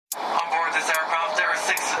aircraft, there are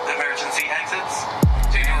 6 emergency exits.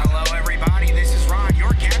 Hello, everybody. This is Ron,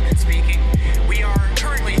 your captain speaking. We are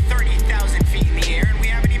currently 30,000 feet in the air, and we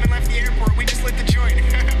haven't even left the airport. We just lit the joint.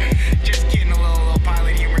 Just kidding, a little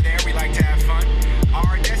pilot humor there. We like to have fun.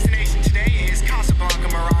 Our destination today is Casablanca,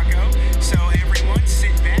 Morocco. So everyone,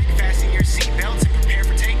 sit back, fasten your seatbelts, and prepare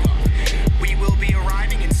for takeoff. We will be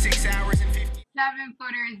arriving in 6 hours and 50.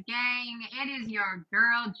 7-footers gang, it is your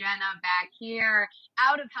girl Jenna back here,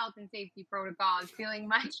 out of health and safety protocols, feeling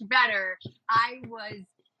much better. I was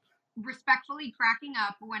respectfully cracking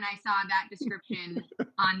up when I saw that description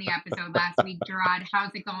on the episode last week. Gerard, how's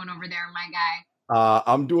it going over there, my guy?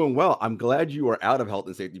 I'm doing well. I'm glad you are out of health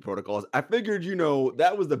and safety protocols. I figured,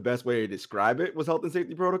 that was the best way to describe it was health and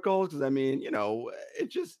safety protocols.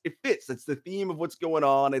 Because it fits. It's the theme of what's going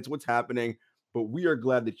on. It's what's happening. But we are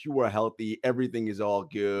glad that you are healthy. Everything is all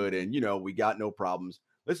good. And, we got no problems.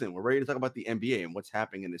 Listen, we're ready to talk about the NBA and what's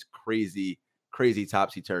happening in this crazy, crazy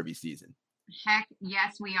topsy-turvy season. Heck,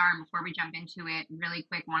 yes, we are. And before we jump into it, really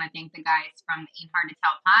quick, want to thank the guys from the Ain't Hard to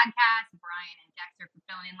Tell podcast, Brian and Dexter, for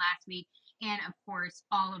filling in last week. And, of course,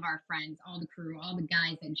 all of our friends, all the crew, all the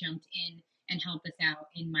guys that jumped in and helped us out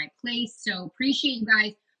in my place. So appreciate you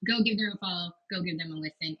guys. Go give them a follow. Go give them a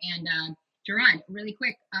listen. And, Gerard, really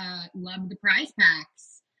quick, love the prize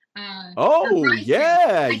packs.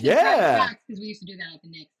 Yeah. Because we used to do that at the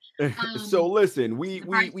Knicks. So listen, we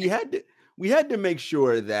had to make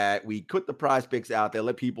sure that we put the prize picks out there,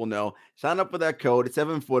 let people know. Sign up for that code. It's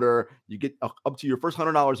 7-footer. You get up to your first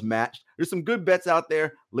 $100 matched. There's some good bets out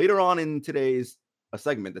there. Later on in today's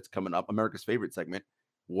segment that's coming up, America's favorite segment,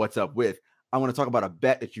 What's Up With, I want to talk about a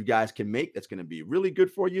bet that you guys can make that's going to be really good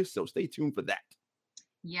for you. So stay tuned for that.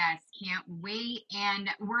 Yes, can't wait. And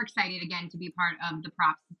we're excited again to be part of the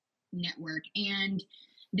Props Network. And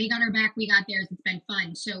they got our back, we got theirs. It's been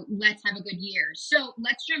fun. So let's have a good year. So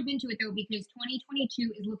let's jump into it, though, because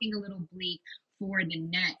 2022 is looking a little bleak for the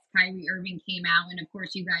Nets. Kyrie Irving came out, and of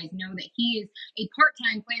course, you guys know that he is a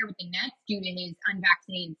part-time player with the Nets due to his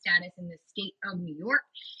unvaccinated status in the state of New York.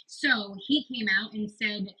 So he came out and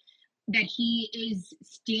said that he is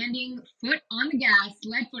standing lead foot on the gas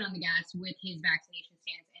with his vaccination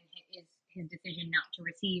stance and his decision not to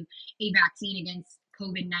receive a vaccine against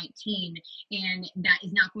COVID-19. And that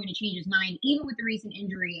is not going to change his mind, even with the recent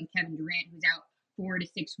injury of Kevin Durant, who's out 4 to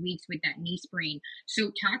 6 weeks with that knee sprain.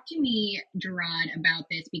 So talk to me, Gerard, about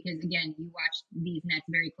this, because again, you watch these Nets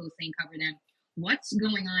very closely and cover them. What's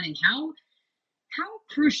going on, and how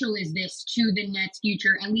crucial is this to the Nets'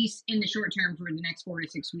 future, at least in the short term, for the next 4 to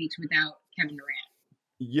 6 weeks without Kevin Durant?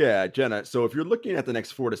 Yeah, Jenna. So if you're looking at the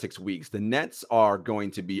next 4 to 6 weeks, the Nets are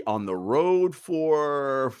going to be on the road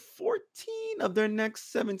for 14 of their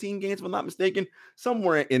next 17 games, if I'm not mistaken,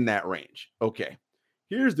 somewhere in that range. Okay,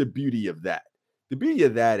 here's the beauty of that. The beauty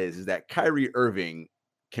of that is that Kyrie Irving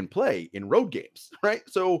can play in road games, right?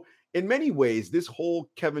 So in many ways, this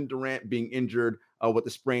whole Kevin Durant being injured with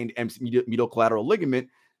the sprained medial collateral ligament,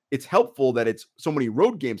 it's helpful that it's so many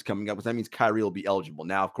road games coming up, because that means Kyrie will be eligible.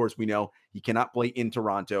 Now, of course, we know he cannot play in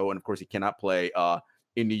Toronto, and of course, he cannot play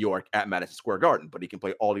in New York at Madison Square Garden, but he can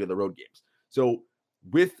play all the other road games. So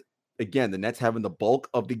with, again, the Nets having the bulk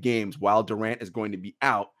of the games while Durant is going to be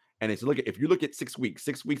out, and if you look at 6 weeks,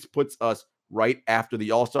 6 weeks puts us right after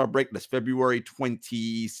the All-Star break. That's February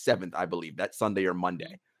 27th, I believe. That's Sunday or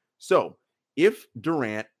Monday. So if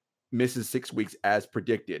Durant misses 6 weeks as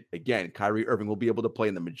predicted, again, Kyrie Irving will be able to play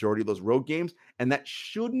in the majority of those road games, and that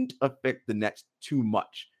shouldn't affect the Nets too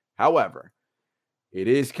much. However, it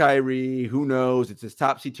is Kyrie. Who knows? It's this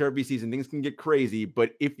topsy-turvy season. Things can get crazy,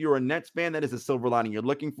 but if you're a Nets fan, that is a silver lining you're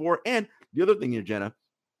looking for. And the other thing here, Jenna,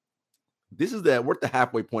 we're at the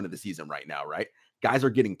halfway point of the season right now, right? Guys are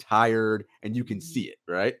getting tired, and you can see it,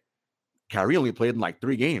 right? Kyrie only played in like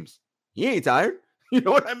 3 games. He ain't tired. You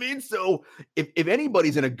know what I mean? So if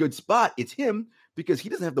anybody's in a good spot, it's him, because he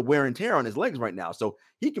doesn't have the wear and tear on his legs right now. So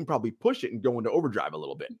he can probably push it and go into overdrive a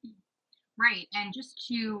little bit. Right. And just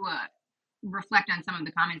to reflect on some of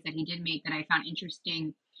the comments that he did make that I found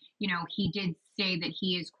interesting, he did say that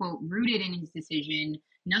he is, quote, rooted in his decision.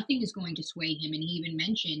 Nothing is going to sway him. And he even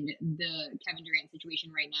mentioned the Kevin Durant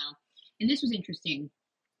situation right now. And this was interesting.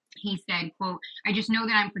 He said, quote, "I just know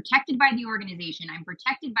that I'm protected by the organization. I'm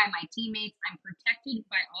protected by my teammates. I'm protected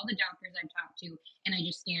by all the doctors I've talked to, and I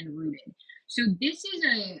just stand rooted." So this is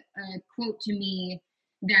a quote to me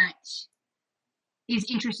that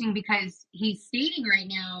is interesting, because he's stating right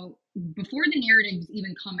now, before the narratives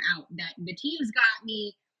even come out, that the team's got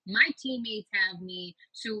me, my teammates have me.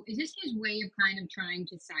 So is this his way of kind of trying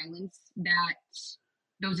to silence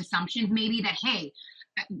those assumptions, maybe, that, hey,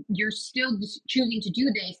 you're still choosing to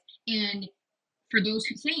do this, and for those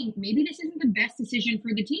who saying maybe this isn't the best decision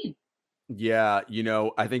for the team. Yeah,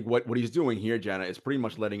 I think what he's doing here, Jenna, is pretty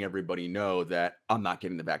much letting everybody know that I'm not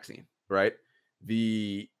getting the vaccine, right?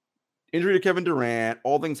 The injury to Kevin Durant,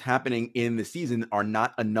 all things happening in the season are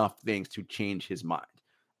not enough things to change his mind.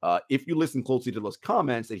 If you listen closely to those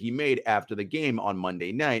comments that he made after the game on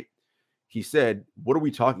Monday night, he said, "What are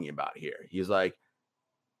we talking about here?" He's like,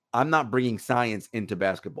 "I'm not bringing science into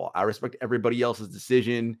basketball. I respect everybody else's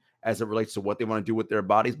decision as it relates to what they want to do with their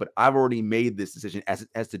bodies, but I've already made this decision as it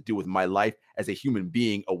has to do with my life as a human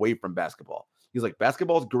being away from basketball." He's like,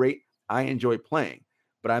 "Basketball is great. I enjoy playing,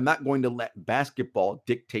 but I'm not going to let basketball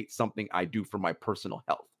dictate something I do for my personal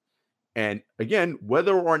health." And again,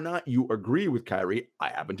 whether or not you agree with Kyrie, I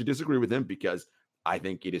happen to disagree with him because I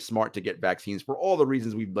think it is smart to get vaccines for all the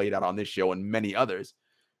reasons we've laid out on this show and many others.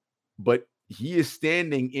 But he is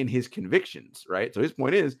standing in his convictions, right? So his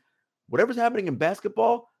point is, whatever's happening in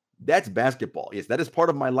basketball, that's basketball. Yes, that is part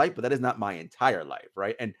of my life, but that is not my entire life,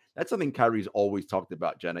 right? And that's something Kyrie's always talked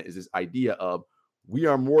about, Jenna, is this idea of we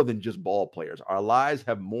are more than just ball players. Our lives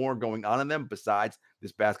have more going on in them besides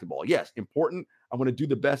this basketball. Yes, important. I'm going to do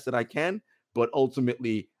the best that I can, but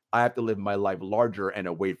ultimately, I have to live my life larger and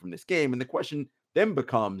away from this game. And the question then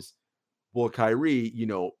becomes, well, Kyrie,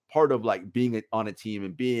 part of like being on a team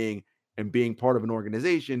and being part of an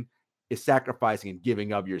organization is sacrificing and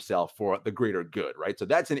giving of yourself for the greater good, right? So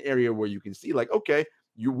that's an area where you can see, like, okay,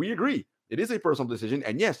 we agree. It is a personal decision.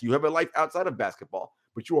 And yes, you have a life outside of basketball,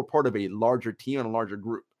 but you are part of a larger team and a larger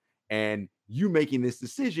group. And you making this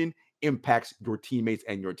decision impacts your teammates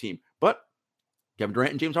and your team. But Kevin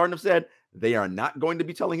Durant and James Harden have said they are not going to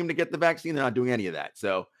be telling him to get the vaccine. They're not doing any of that.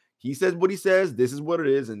 So he says what he says. This is what it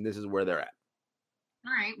is, and this is where they're at.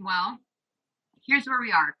 All right, well, here's where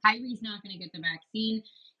we are. Kyrie's not going to get the vaccine.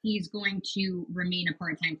 He's going to remain a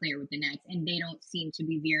part-time player with the Nets, and they don't seem to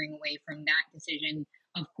be veering away from that decision,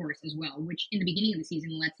 of course, as well, which in the beginning of the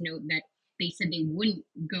season, let's note that they said they wouldn't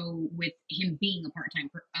go with him being a part-time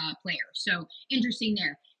player. So interesting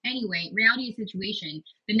there. Anyway, reality of the situation,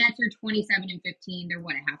 the Nets are 27-15. They're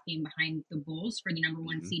a half game behind the Bulls for the number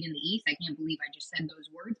one seed in the East. I can't believe I just said those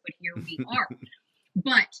words, but here we are.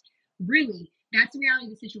 But really, that's the reality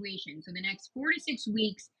of the situation. So the next 4 to 6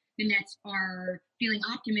 weeks, the Nets are feeling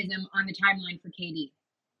optimism on the timeline for KD.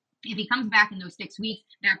 If he comes back in those 6 weeks,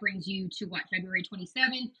 that brings you to February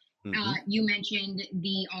 27th. You mentioned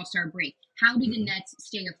the All-Star break. How do the Nets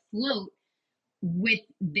stay afloat with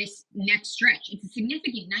this next stretch? It's a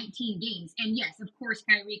significant 19 games. And yes, of course,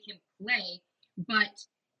 Kyrie can play, but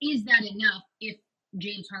is that enough if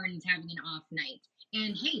James Harden's having an off night?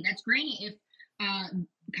 And hey, that's granted if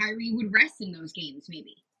Kyrie would rest in those games,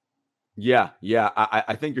 maybe. Yeah.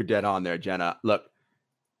 I think you're dead on there, Jenna. Look,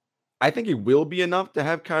 I think it will be enough to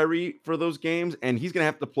have Kyrie for those games, and he's going to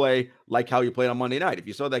have to play like how he played on Monday night. If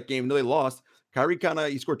you saw that game, they lost. Kyrie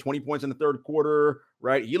he scored 20 points in the third quarter,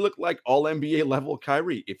 right? He looked like all NBA level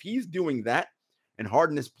Kyrie. If he's doing that and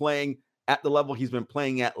Harden is playing at the level he's been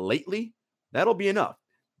playing at lately, that'll be enough.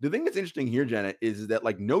 The thing that's interesting here, Jenna, is that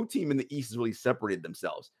like no team in the East has really separated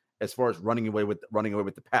themselves as far as running away with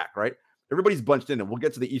the pack, right? Everybody's bunched in, and we'll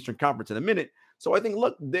get to the Eastern Conference in a minute. So I think,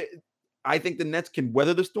 look, I think the Nets can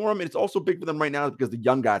weather the storm, and it's also big for them right now because the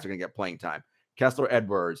young guys are going to get playing time. Kessler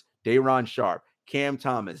Edwards, Day'Ron Sharpe, Cam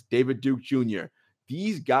Thomas, David Duke Jr.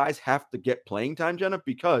 These guys have to get playing time, Jenna,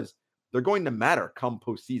 because they're going to matter come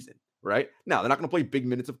postseason, right? Now, they're not going to play big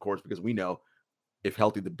minutes, of course, because we know if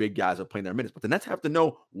healthy, the big guys are playing their minutes. But the Nets have to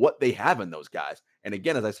know what they have in those guys. And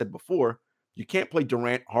again, as I said before, you can't play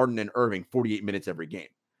Durant, Harden, and Irving 48 minutes every game.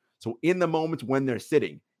 So in the moments when they're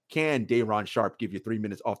sitting, can Day'Ron Sharpe give you 3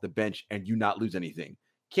 minutes off the bench and you not lose anything?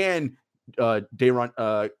 Can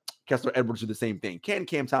Kessler Edwards do the same thing? Can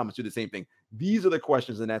Cam Thomas do the same thing? These are the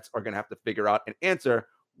questions the Nets are going to have to figure out and answer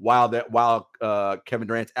while Kevin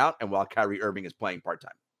Durant's out and while Kyrie Irving is playing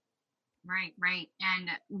part-time. Right. And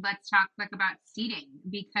let's talk about seeding,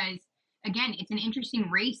 because again, it's an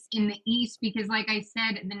interesting race in the East because, like I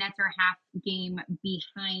said, the Nets are half game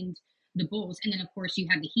behind the Bulls. And then, of course, you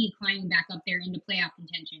have the Heat climbing back up there into playoff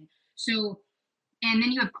contention. So, and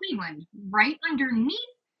then you have Cleveland right underneath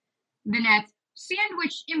the Nets,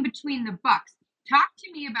 sandwiched in between the Bucks. Talk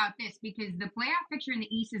to me about this, because the playoff picture in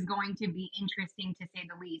the East is going to be interesting, to say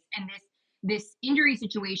the least. And this injury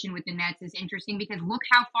situation with the Nets is interesting because look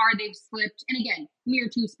how far they've slipped. And again, mere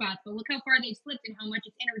 2 spots, but look how far they've slipped and how much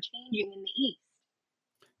it's interchanging in the East.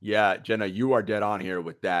 Yeah, Jenna, you are dead on here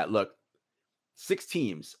with that. Look, 6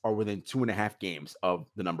 teams are within 2.5 games of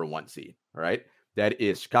the number 1 seed. All right. That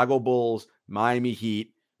is Chicago Bulls, Miami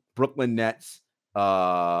Heat, Brooklyn Nets,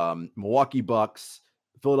 Milwaukee Bucks,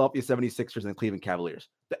 Philadelphia 76ers, and Cleveland Cavaliers.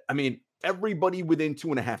 I mean, everybody within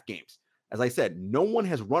 2.5 games. As I said, no one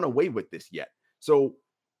has run away with this yet. So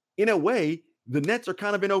in a way, the Nets are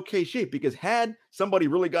kind of in okay shape, because had somebody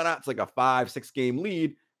really got out to like a 5-6 game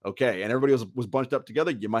lead, okay, and everybody was bunched up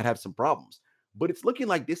together, you might have some problems. But it's looking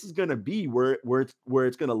like this is going to be where it's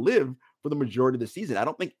going to live for the majority of the season. I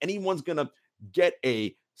don't think anyone's going to get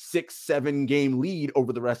a 6-7 game lead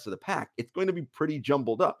over the rest of the pack. It's going to be pretty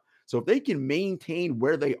jumbled up. So if they can maintain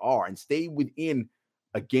where they are and stay within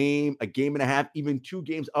a game and a half, even 2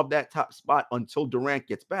 games of that top spot until Durant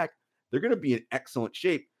gets back, they're going to be in excellent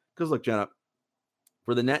shape. Because look, Jenna,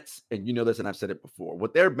 for the Nets, and you know this, and I've said it before,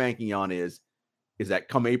 what they're banking on is that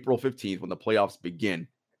come April 15th, when the playoffs begin,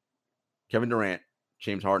 Kevin Durant,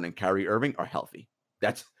 James Harden, and Kyrie Irving are healthy.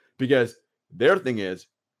 That's because their thing is,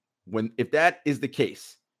 if that is the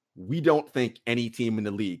case, we don't think any team in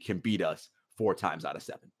the league can beat us 4 times out of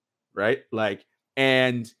 7, right? Like,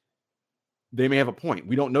 and they may have a point.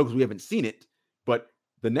 We don't know because we haven't seen it. But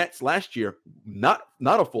the Nets last year, not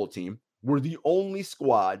a full team, were the only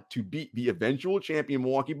squad to beat the eventual champion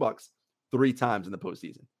Milwaukee Bucks 3 times in the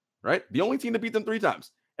postseason, right? The only team to beat them 3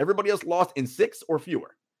 times. Everybody else lost in 6 or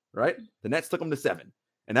fewer, right? The Nets took them to 7.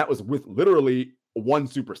 And that was with literally one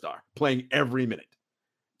superstar playing every minute.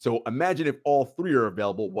 So imagine if all 3 are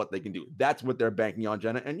available, what they can do. That's what they're banking on,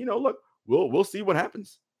 Jenna. And, look, we'll see what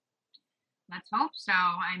happens. Let's hope so.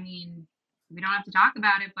 I mean, we don't have to talk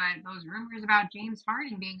about it, but those rumors about James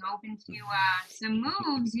Harden being open to some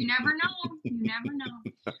moves, you never know. You never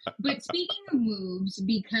know. But speaking of moves,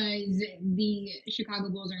 because the Chicago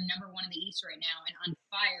Bulls are number 1 in the East right now and on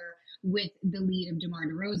fire with the lead of DeMar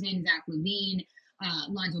DeRozan, Zach LaVine,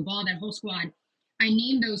 Lonzo Ball, that whole squad, I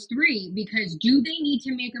named those 3 because do they need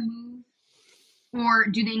to make a move, or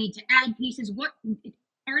do they need to add pieces? What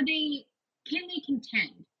are they? Can they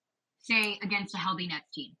contend, say, against a healthy Nets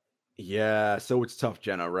team? Yeah, so it's tough,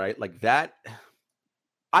 Jenna, right? Like that.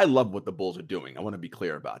 I love what the Bulls are doing. I want to be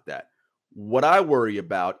clear about that. What I worry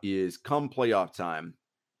about is come playoff time,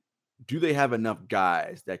 do they have enough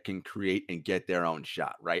guys that can create and get their own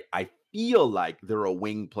shot, right? I feel like they're a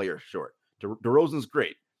wing player short. DeRozan's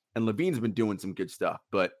great, and Levine's been doing some good stuff,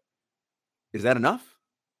 but is that enough?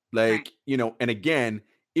 Like, and again,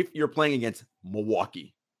 if you're playing against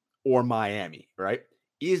Milwaukee or Miami, right?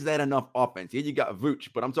 Is that enough offense? Yeah, you got Vooch,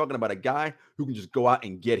 but I'm talking about a guy who can just go out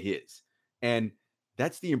and get his. And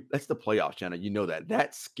that's the playoffs, Jenna. You know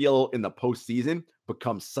that skill in the postseason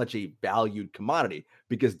becomes such a valued commodity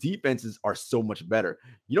because defenses are so much better.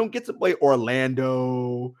 You don't get to play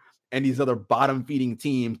Orlando and these other bottom feeding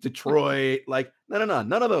teams, Detroit. Like, no,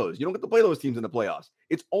 none of those. You don't get to play those teams in the playoffs.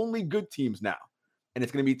 It's only good teams now. And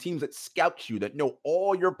it's going to be teams that scout you, that know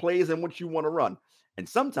all your plays and what you want to run. And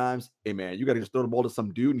sometimes, hey, man, you got to just throw the ball to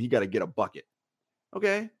some dude and he got to get a bucket.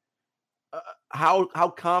 Okay. How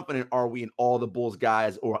confident are we in all the Bulls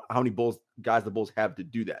guys, or how many guys the Bulls have to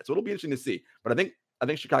do that? So it'll be interesting to see. But I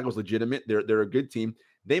think Chicago's legitimate. They're a good team.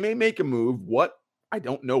 They may make a move. I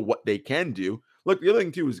don't know what they can do. Look, the other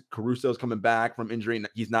thing too is Caruso's coming back from injury, and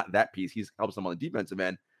he's not that piece. He's helps them on the defensive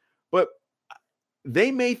end. But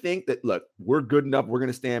they may think that, look, we're good enough. We're going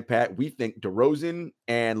to stand pat. We think DeRozan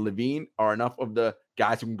and LaVine are enough of the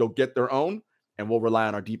guys who can go get their own, and we'll rely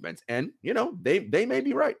on our defense. And, they may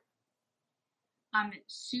be right. I'm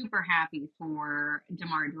super happy for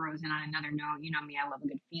DeMar DeRozan. On another note, you know me, I love a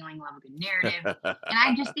good feeling, love a good narrative. And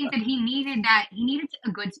I just think that he needed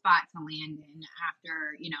a good spot to land in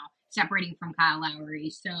after, separating from Kyle Lowry.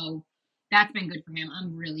 So that's been good for him.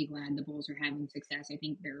 I'm really glad the Bulls are having success. I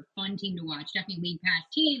think they're a fun team to watch. Definitely league pass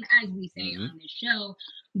team, as we say on this show.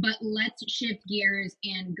 But let's shift gears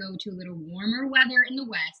and go to a little warmer weather in the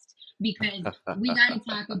West, because we got to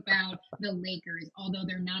talk about the Lakers, although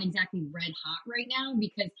they're not exactly red hot right now,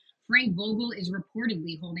 because Frank Vogel is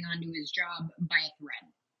reportedly holding on to his job by a thread.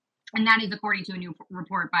 And that is according to a new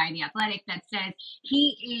report by The Athletic that says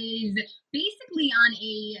he is basically on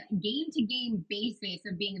a game-to-game basis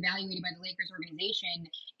of being evaluated by the Lakers organization.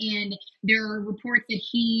 And there are reports that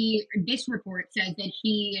this report says that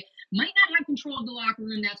he might not have control of the locker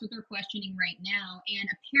room. That's what they're questioning right now. And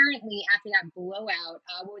apparently after that blowout,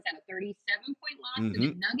 what was that, a 37-point loss to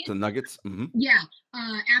the Nuggets? The Nuggets. Yeah.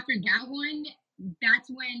 After that one, that's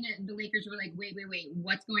when the Lakers were like, wait,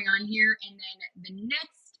 what's going on here? And then the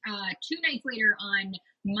next 2 nights later on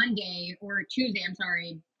Monday, or Tuesday, I'm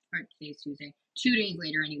sorry, today's Tuesday, 2 days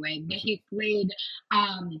later anyway, they played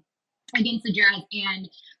against the Jazz, and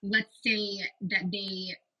let's say that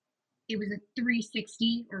they it was a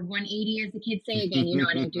 360 or 180, as the kids say. Again,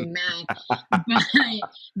 I don't do math. But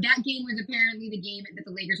that game was apparently the game that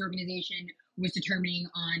the Lakers organization was determining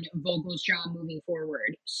on Vogel's job moving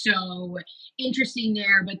forward. So interesting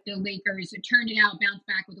there, but the Lakers turned it out, bounced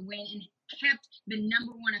back with a win, and kept the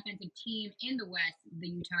number one offensive team in the West, the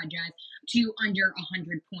Utah Jazz, to under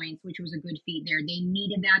 100 points, which was a good feat there. They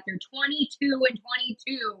needed that. They're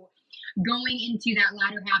 22-22 going into that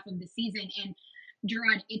latter half of the season. And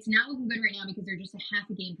Gerard, it's not looking good right now because they're just a half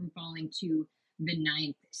a game from falling to the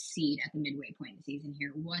 9th seed at the midway point in the season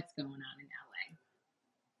here. What's going on in LA?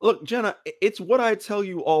 Look, Jenna, it's what I tell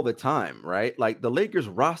you all the time, right? Like, the Lakers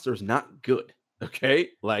roster is not good, okay?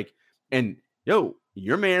 Like, and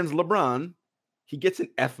your man's LeBron, he gets an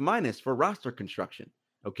F- for roster construction,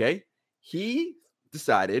 okay? He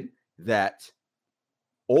decided that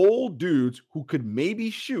old dudes who could maybe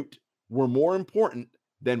shoot were more important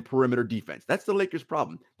than perimeter defense. That's the Lakers'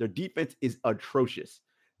 problem. Their defense is atrocious.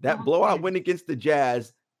 That blowout win against the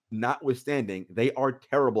Jazz, notwithstanding, they are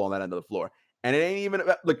terrible on that end of the floor. And it ain't even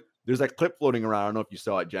about, look, there's that clip floating around. I don't know if you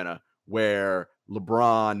saw it, Jenna, where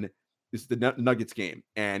LeBron, this is the Nuggets game,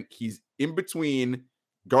 and he's in between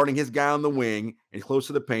guarding his guy on the wing and close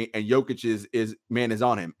to the paint, and Jokic's man is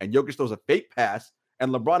on him. And Jokic throws a fake pass,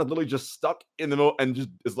 and LeBron is literally just stuck in the middle and just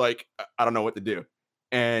is like, I don't know what to do.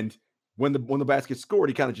 And when the basket scored,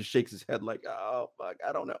 he kind of just shakes his head like, oh, fuck,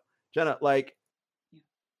 I don't know. Jenna, like,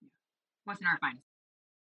 wasn't our finest.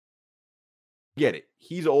 Get it.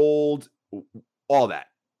 He's old, all that.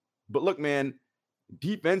 But look, man,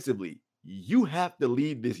 defensively, you have to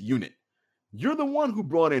lead this unit. You're the one who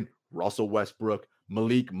brought in Russell Westbrook,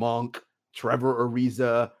 Malik Monk, Trevor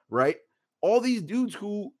Ariza, right? All these dudes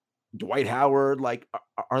who, Dwight Howard, like,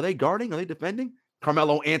 are they guarding? Are they defending?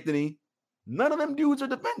 Carmelo Anthony. None of them dudes are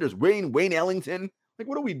defenders. Wayne Ellington. Like,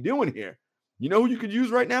 what are we doing here? You know who you could use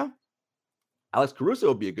right now? Alex Caruso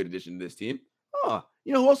would be a good addition to this team. Oh,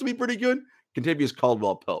 you know who else would be pretty good? Contavious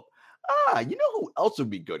Caldwell-Pope. You know who else would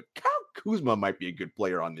be good? Kyle Kuzma might be a good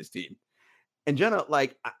player on this team. And Jenna,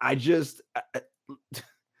 like,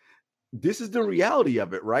 this is the reality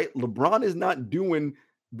of it, right? LeBron is not doing,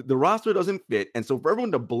 the roster doesn't fit. And so for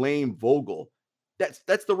everyone to blame Vogel,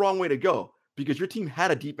 that's the wrong way to go, because your team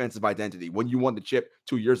had a defensive identity when you won the chip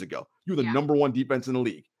 2 years ago. You were the number one defense in the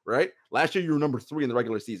league, right? Last year, you were number 3 in the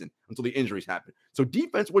regular season until the injuries happened. So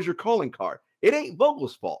defense was your calling card. It ain't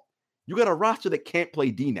Vogel's fault. You got a roster that can't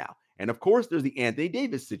play D now. And of course, there's the Anthony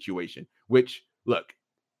Davis situation, which, look,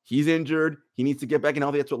 he's injured. He needs to get back. And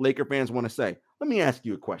all that's what Laker fans want to say. Let me ask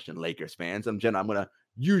you a question, Lakers fans. Jenna, I'm going to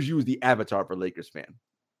use you as the avatar for Lakers fan.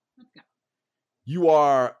 Let's go. You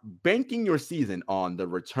are banking your season on the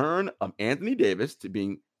return of Anthony Davis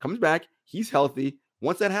comes back. He's healthy.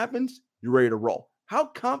 Once that happens, you're ready to roll. How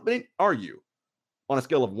confident are you on a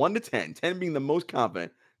scale of 1 to 10, 10 being the most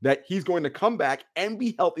confident, that he's going to come back and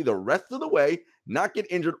be healthy the rest of the way, not get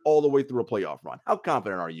injured all the way through a playoff run? How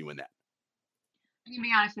confident are you in that? I'm gonna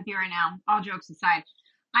be honest with you right now. All jokes aside,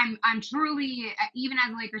 I'm truly, even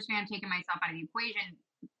as a Lakers fan, taking myself out of the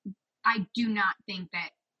equation. I do not think that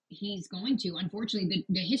he's going to. Unfortunately,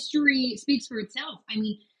 the history speaks for itself. I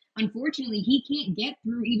mean, unfortunately, he can't get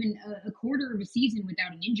through even a quarter of a season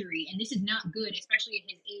without an injury, and this is not good, especially at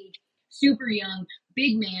his age. Super young,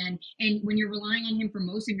 big man, and when you're relying on him for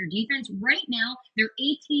most of your defense, right now, they're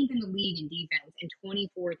 18th in the league in defense and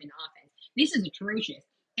 24th in offense. This is atrocious.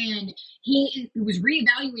 And he was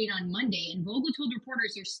reevaluated on Monday, and Vogel told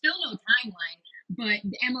reporters there's still no timeline, but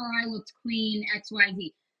the MRI looked clean,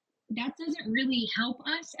 XYZ. That doesn't really help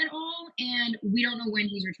us at all, and we don't know when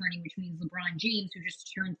he's returning, which means LeBron James, who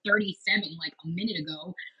just turned 37 like a minute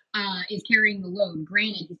ago, is carrying the load.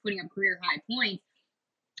 Granted, he's putting up career-high points,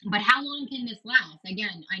 but how long can this last?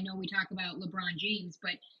 Again, I know we talk about LeBron James,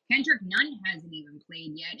 but Kendrick Nunn hasn't even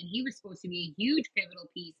played yet, and he was supposed to be a huge pivotal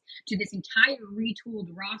piece to this entire retooled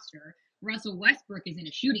roster. Russell Westbrook is in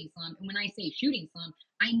a shooting slump, and when I say shooting slump,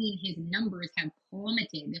 I mean his numbers have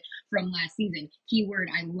plummeted from last season. Keyword,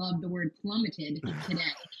 I love the word plummeted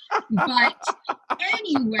today. But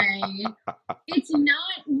anyway, it's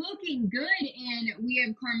not looking good, and we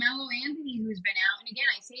have Carmelo Anthony who's been out. And again,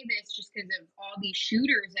 I say this just because of all these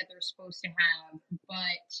shooters that they're supposed to have,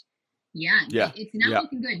 but it's not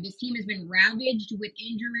looking good. This team has been ravaged with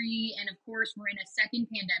injury, and of course, we're in a second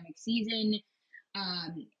pandemic season.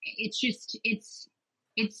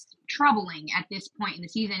 It's troubling at this point in the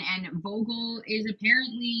season, and Vogel is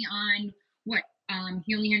apparently on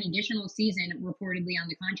he only had an additional season reportedly on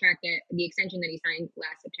the contract, that the extension that he signed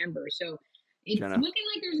last September. So it's looking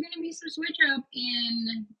like there's going to be some switch up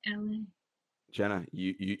in LA. Jenna,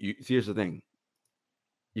 you here's the thing.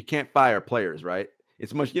 You can't fire players, right?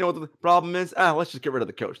 It's much. You know what the problem is? Let's just get rid of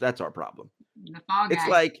the coach. That's our problem. The fall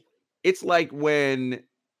It's guy. like when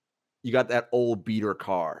you got that old beater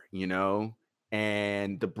car,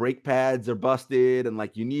 and the brake pads are busted, and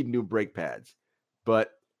like you need new brake pads,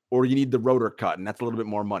 or you need the rotor cut, and that's a little bit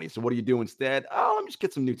more money. So what do you do instead? Oh, let me just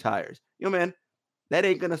get some new tires. Man, that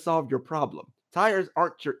ain't gonna solve your problem. Tires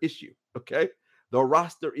aren't your issue, okay? The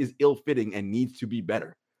roster is ill-fitting and needs to be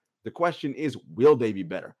better. The question is, will they be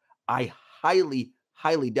better? I highly,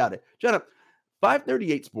 highly doubt it. Jenna,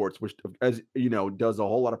 538 Sports, which, as you know, does a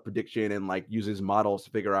whole lot of prediction and like uses models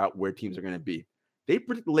to figure out where teams are going to be. They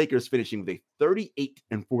predict the Lakers finishing with a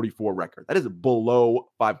 38-44 record. That is below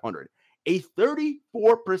 500. A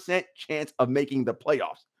 34% chance of making the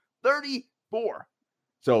playoffs. 34.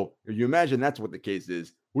 So if you imagine that's what the case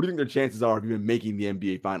is, what do you think their chances are of even making the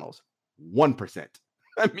NBA Finals? 1%.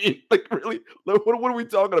 I mean, like, really? What are we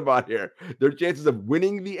talking about here? Their chances of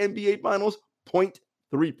winning the NBA Finals?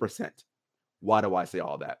 0.3%. Why do I say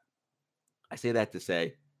all that? I say that to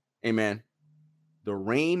say, hey, man, the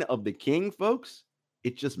reign of the king, folks,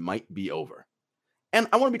 it just might be over. And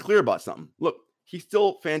I want to be clear about something. Look, he's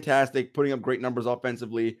still fantastic, putting up great numbers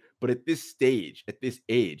offensively, but at this stage, at this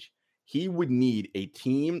age, he would need a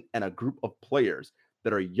team and a group of players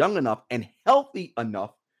that are young enough and healthy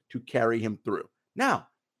enough to carry him through. Now,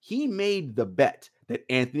 he made the bet that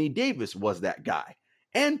Anthony Davis was that guy.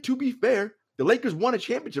 And to be fair, the Lakers won a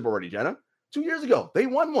championship already, Jenna. 2 years ago, they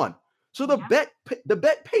won one. So the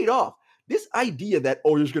bet paid off. This idea that,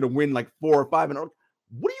 you're just going to win like 4 or 5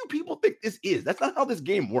 what do you people think this is? That's not how this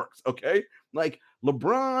game works, okay? Like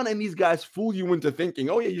LeBron and these guys fool you into thinking,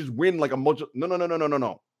 you just win like a multi.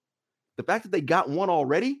 No. The fact that they got one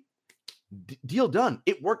already, deal done.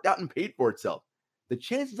 It worked out and paid for itself. The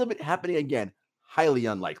chances of it happening again, highly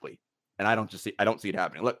unlikely. And I don't see it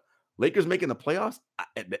happening. Look, Lakers making the playoffs,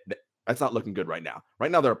 that's not looking good right now.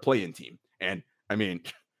 Right now, they're a play-in team. And, I mean,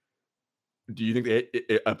 do you think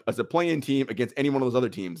as a play-in team against any one of those other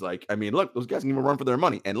teams, look, those guys can even run for their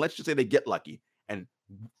money. And let's just say they get lucky and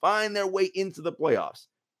find their way into the playoffs.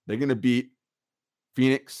 They're going to beat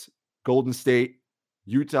Phoenix, Golden State,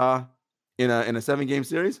 Utah in a 7-game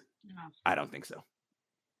series? No. I don't think so.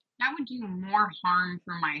 That would do more harm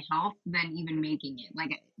for my health than even making it.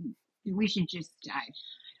 Like, we should just, I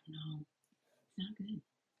don't know. It's not good.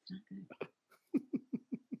 It's not good.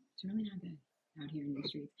 It's really not good out here in the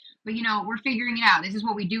streets. But, we're figuring it out. This is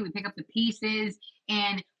what we do. We pick up the pieces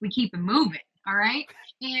and we keep it moving. All right?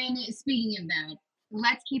 And speaking of that,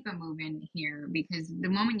 let's keep it moving here, because the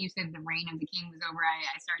moment you said the reign of the king was over,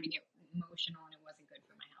 I started to get emotional and it wasn't good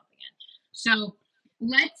for my health again. So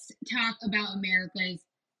let's talk about America's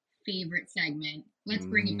favorite segment. Let's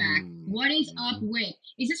bring it back. What is up with?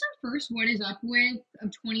 Is this our first What is up with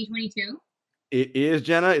of 2022? It is,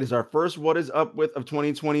 Jenna. It is our first What is up with of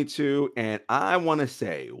 2022. And I want to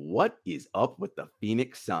say, what is up with the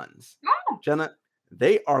Phoenix Suns? Oh. Jenna,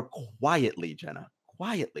 they are quietly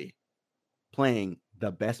playing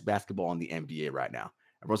the best basketball in the NBA right now.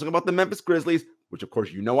 Everyone's talking about the Memphis Grizzlies, which, of course,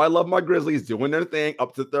 I love my Grizzlies doing their thing,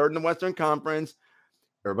 up to third in the Western Conference.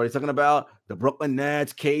 Everybody's talking about the Brooklyn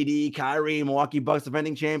Nets, KD, Kyrie, Milwaukee Bucks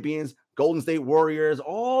defending champions, Golden State Warriors,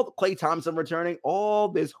 all the Klay Thompson returning, all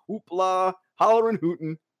this hoopla, hollering,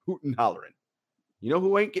 hooting, hollering. You know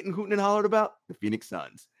who ain't getting hooting and hollered about? The Phoenix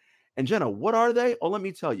Suns. And Jenna, what are they? Oh, let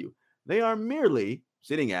me tell you. They are merely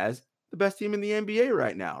sitting as the best team in the NBA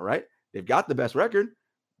right now, right? They've got the best record.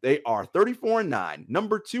 They are 34-9,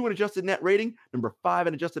 number 2 in adjusted net rating, number 5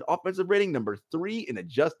 in adjusted offensive rating, number 3 in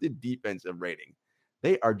adjusted defensive rating.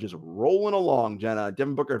 They are just rolling along, Jenna.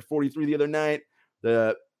 Devin Booker at 43 the other night.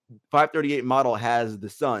 The 538 model has the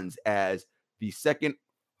Suns as the second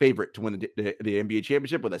favorite to win the NBA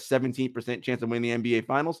championship, with a 17% chance of winning the NBA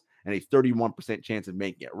Finals and a 31% chance of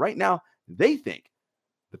making it. Right now, they think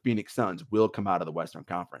the Phoenix Suns will come out of the Western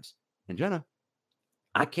Conference. And Jenna,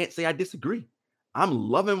 I can't say I disagree. I'm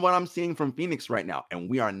loving what I'm seeing from Phoenix right now, and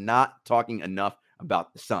we are not talking enough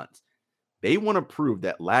about the Suns. They want to prove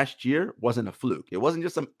that last year wasn't a fluke. It wasn't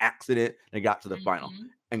just some accident that got to the final.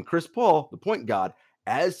 And Chris Paul, the point guard,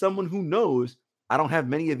 as someone who knows I don't have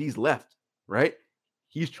many of these left, right?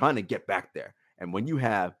 He's trying to get back there. And when you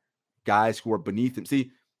have guys who are beneath him,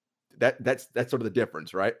 see, that's sort of the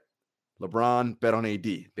difference, right? LeBron bet on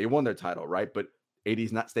AD. They won their title, right? But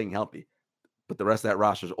AD's not staying healthy. But the rest of that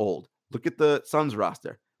roster is old. Look at the Suns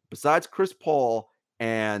roster. Besides Chris Paul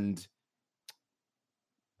and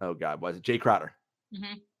Jay Crowder?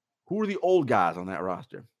 Mm-hmm. Who are the old guys on that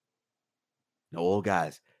roster? No old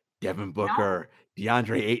guys. Devin Booker,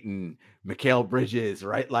 DeAndre Ayton, Mikal Bridges,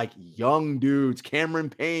 right? Like young dudes. Cameron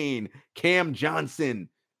Payne, Cam Johnson.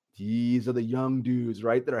 These are the young dudes,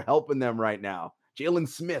 right, that are helping them right now. Jalen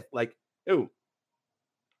Smith, like,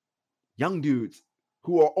 young dudes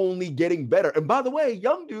who are only getting better. And by the way,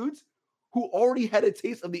 young dudes who already had a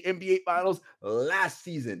taste of the NBA Finals last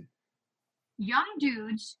season. Young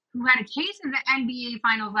dudes who had a taste of the NBA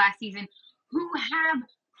Finals last season, who have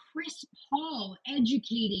Chris Paul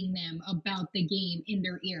educating them about the game in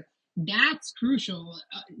their ear. That's crucial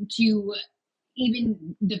to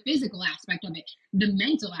even the physical aspect of it, the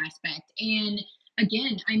mental aspect. And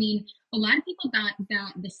again, I mean, a lot of people thought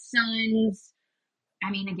that the Suns, I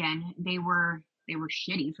mean, again, they were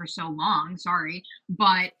shitty for so long, sorry,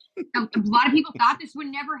 but a lot of people thought this would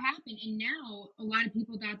never happen. And now a lot of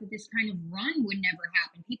people thought that this kind of run would never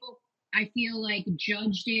happen. People, I feel like,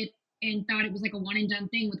 judged it and thought it was like a one and done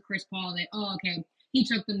thing with Chris Paul, that, oh, okay, he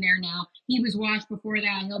took them there now. He was washed before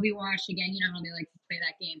that. He'll be washed again. You know how they like to play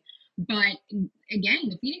that game. But again,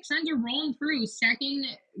 the Phoenix Suns are rolling through, second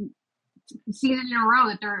season in a row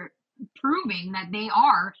that they're proving that they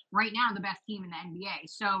are right now the best team in the NBA.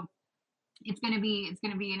 So it's gonna be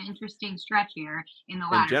an interesting stretch here in the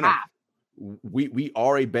latter Jenna, half. We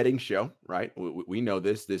are a betting show, right? We know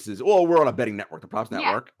this. This is, well, we're on a betting network, the Props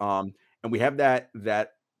Network. And we have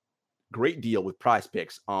that great deal with Prize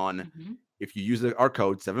Picks on. If you use our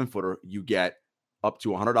code 7footer, you get up to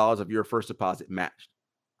 $100 of your first deposit matched.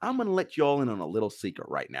 I'm going to let y'all in on a little secret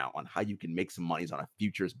right now on how you can make some monies on a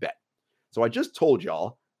futures bet. So I just told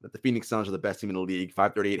y'all that the Phoenix Suns are the best team in the league.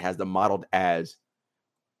 538 has them modeled as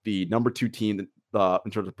the number 2 team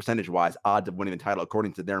in terms of percentage-wise odds of winning the title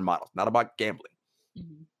according to their models. Not about gambling.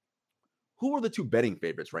 Who are the 2 betting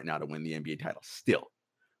favorites right now to win the NBA title? Still,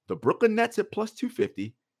 the Brooklyn Nets at plus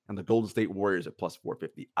 250 and the Golden State Warriors at plus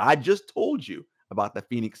 450. I just told you about the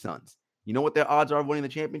Phoenix Suns. You know what their odds are of winning the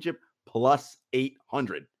championship? Plus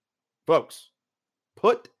 800. Folks,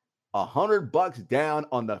 put $100 down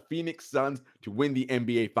on the Phoenix Suns to win the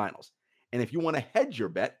NBA Finals. And if you want to hedge your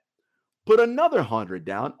bet, put another 100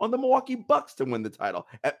 down on the Milwaukee Bucks to win the title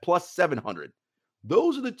at plus 700.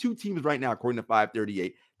 Those are the 2 teams right now, according to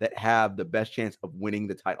 538, that have the best chance of winning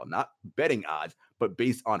the title. Not betting odds, but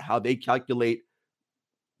based on how they calculate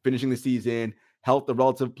finishing the season, health of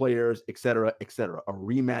relative players, et cetera, et cetera. A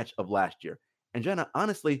rematch of last year. And Jenna,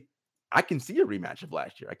 honestly, I can see a rematch of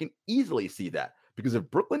last year. I can easily see that, because if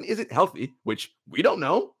Brooklyn isn't healthy, which we don't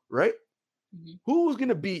know, right? Who's going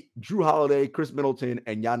to beat Drew Holiday, Chris Middleton,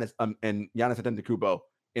 and Giannis Antetokounmpo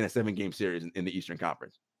in a 7-game series in the Eastern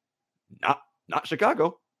Conference? Not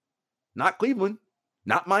Chicago, not Cleveland,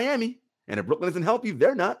 not Miami. And if Brooklyn isn't healthy,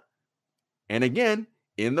 they're not. And again,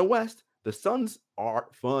 in the West, the Suns are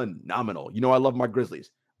phenomenal. You know, I love my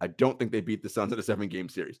Grizzlies. I don't think they beat the Suns in a 7-game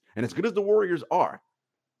series. And as good as the Warriors are,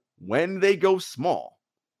 when they go small,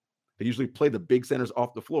 they usually play the big centers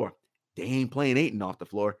off the floor. They ain't playing Ayton off the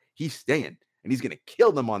floor. He's staying, and he's going to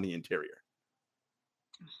kill them on the interior.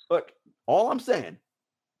 Look, all I'm saying,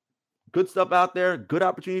 good stuff out there. Good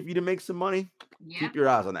opportunity for you to make some money. Keep your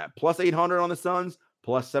eyes on that. Plus 800 on the Suns,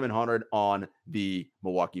 plus 700 on the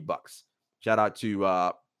Milwaukee Bucks. Shout out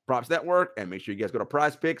to Props Network, and make sure you guys go to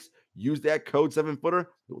Prize Picks. Use that code 7footer.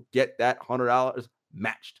 You'll get that $100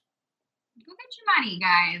 matched. Go get your money,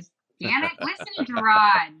 guys. Damn it. Listen to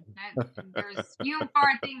Gerard. There's few and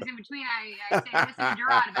far things in between I say listen to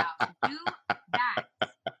Gerard about. Do that.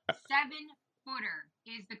 7footer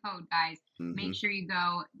is the code, guys. Make sure you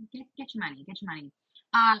go get your money. Get your money.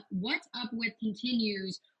 What's Up With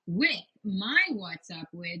continues with my What's Up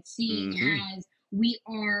With, seeing as we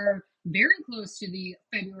are very close to the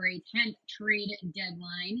February 10th trade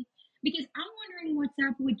deadline, because I'm wondering what's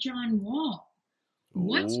up with John Wall.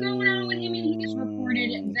 What's going on with him? And he has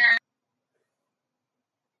reported that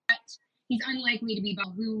he's unlikely to be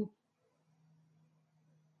Who?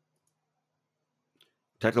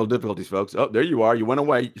 Technical difficulties, folks. Oh, there you are. You went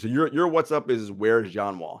away. So your What's Up is, where's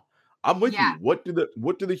John Wall? I'm with you. What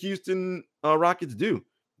do the Houston Rockets do?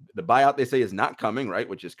 The buyout, they say, is not coming, right?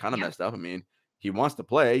 Which is kind of messed up. I mean, he wants to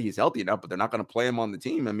play. He's healthy enough, but they're not going to play him on the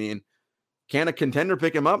team. I mean, can a contender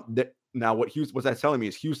pick him up? Now, what's that telling me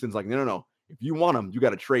is Houston's like, no. If you want him, you got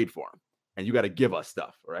to trade for him, and you got to give us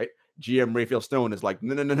stuff, right? GM Raphael Stone is like,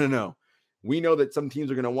 no. We know that some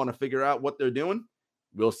teams are going to want to figure out what they're doing.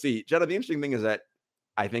 We'll see. Jenna, the interesting thing is that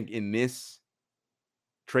I think in this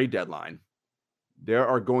trade deadline, there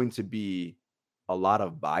are going to be a lot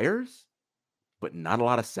of buyers, but not a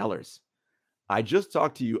lot of sellers. I just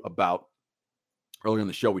talked to you about, earlier in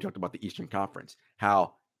the show, we talked about the Eastern Conference,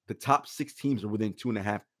 how the top 6 teams are within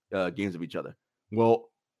 2.5 games of each other. Well,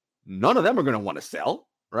 none of them are going to want to sell,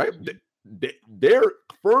 right? They're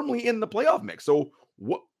firmly in the playoff mix. So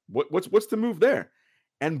what's the move there?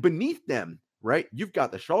 And beneath them, right? You've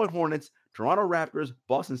got the Charlotte Hornets, Toronto Raptors,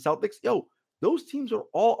 Boston Celtics. Yo, those teams are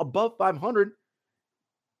all above 500,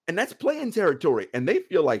 and that's playing territory. And they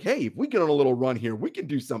feel like, hey, if we get on a little run here, we can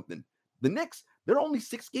do something. The Knicks, they're only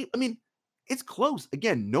 6 games. I mean, it's close.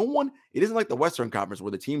 Again, it isn't like the Western Conference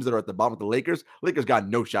where the teams that are at the bottom of the Lakers got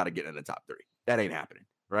no shot at getting in the top 3. That ain't happening,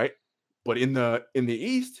 right? But in the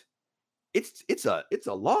East, it's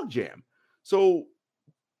a log jam. So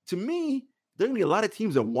to me, there are gonna be a lot of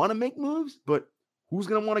teams that want to make moves, but who's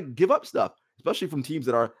gonna want to give up stuff, especially from teams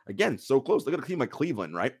that are, again, so close. Look at a team like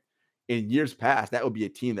Cleveland, right? In years past, that would be a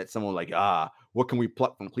team that someone like, what can we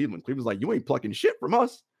pluck from Cleveland? Cleveland's like, you ain't plucking shit from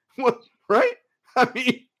us. What, right? I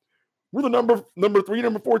mean, we're the number 3,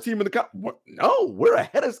 number 4 team in the cup. No, we're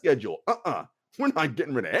ahead of schedule. We're not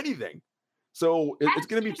getting rid of anything. So it's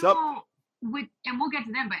going to be tough. And we'll get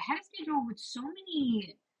to them, but head of schedule with so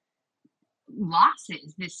many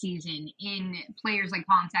losses this season in players like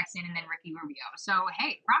Colin Sexton and then Ricky Rubio. So,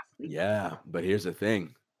 hey, props. Yeah, but here's the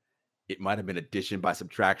thing. It might have been addition by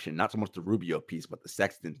subtraction, not so much the Rubio piece, but the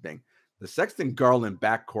Sexton thing. The Sexton-Garland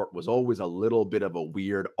backcourt was always a little bit of a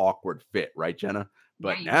weird, awkward fit, right, Jenna?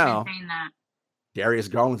 But yeah, now, Darius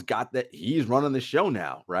Garland's got that. He's running the show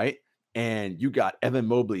now, right? And you got Evan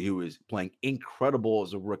Mobley, who is playing incredible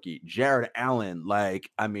as a rookie. Jared Allen,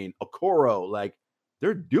 Okoro,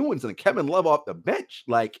 they're doing something. Kevin Love off the bench.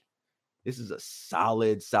 This is a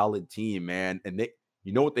solid team, man. And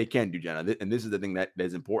you know what they can do, Jenna? And this is the thing that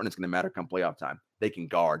is important. It's going to matter come playoff time. They can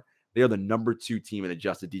guard. They are the number 2 team in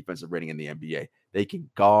adjusted defensive rating in the NBA. They can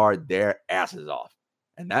guard their asses off.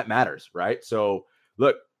 And that matters, right? So,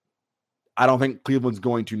 look, I don't think Cleveland's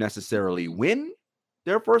going to necessarily win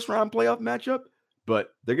their first round playoff matchup,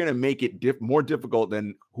 but they're going to make it more difficult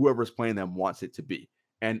than whoever's playing them wants it to be.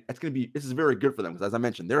 And this is very good for them because, as I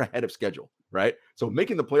mentioned, they're ahead of schedule, right? So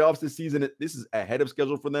making the playoffs this season, this is ahead of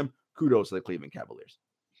schedule for them. Kudos to the Cleveland Cavaliers.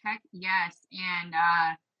 Heck yes. And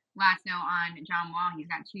last note on John Wall, he's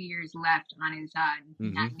got 2 years left on his new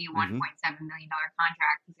 $1.7 million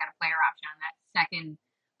contract. He's got a player option on that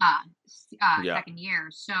second year.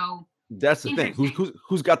 So that's the thing.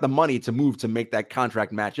 Who's got the money to move to make that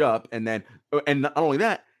contract match up? And not only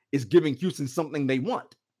that, is giving Houston something they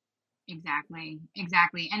want. Exactly.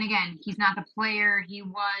 And again, he's not the player he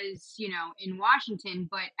was, in Washington,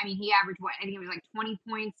 but I mean, he averaged I think it was 20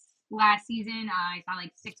 points last season. I saw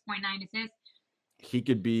 6.9 assists. He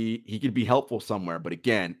could be helpful somewhere, but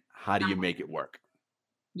again, how do you make it work?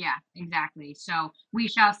 Yeah, exactly. So we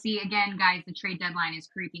shall see. Again, guys, the trade deadline is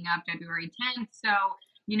creeping up February 10th. So,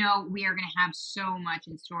 we are going to have so much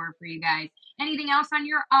in store for you guys. Anything else on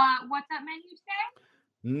your What's Up menu today?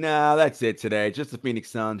 No, that's it today. Just the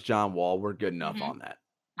Phoenix Suns, John Wall. We're good enough on that.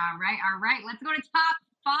 All right. Let's go to top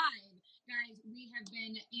 5. Guys, we have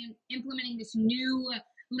been implementing this new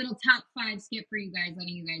little top 5 skip for you guys,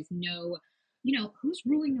 letting you guys know, who's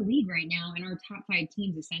ruling the league right now in our top 5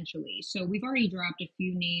 teams, essentially. So we've already dropped a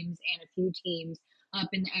few names and a few teams up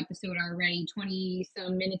in the episode already,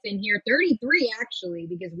 20-some minutes in here, 33 actually,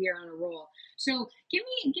 because we are on a roll. So give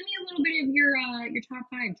me a little bit of your top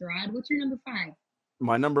 5, Gerard. What's your number 5?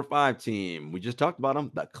 My number 5 team, we just talked about them,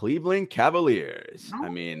 the Cleveland Cavaliers. I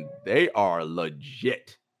mean, they are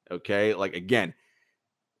legit, okay? Again,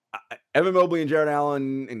 Evan Mobley and Jared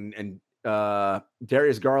Allen and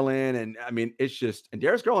Darius Garland, and I mean, and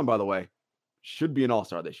Darius Garland, by the way, should be an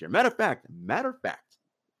all-star this year. Matter of fact,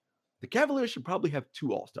 the Cavaliers should probably have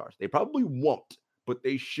 2 all-stars. They probably won't, but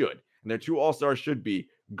they should. And their 2 all-stars should be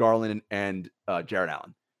Garland and Jared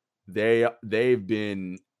Allen. They've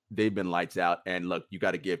been lights out. And look, you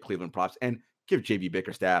got to give Cleveland props and give JB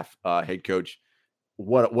Bickerstaff, head coach,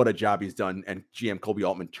 what a job he's done, and GM Kobe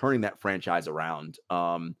Altman turning that franchise around.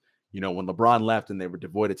 When LeBron left and they were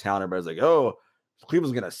devoid of talent, everybody's like, oh,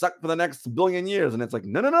 Cleveland's gonna suck for the next billion years. And it's like,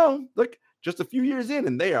 no. Look, just a few years in,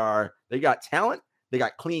 and they got talent, they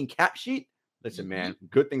got clean cap sheet. Listen, man,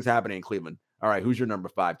 good things happening in Cleveland. All right, who's your number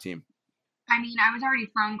 5 team? I mean, I was already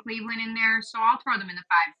throwing Cleveland in there, so I'll throw them in the 5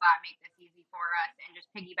 slot, make this easy for us, and just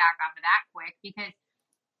piggyback off of that quick, because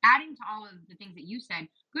adding to all of the things that you said,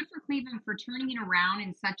 good for Cleveland for turning it around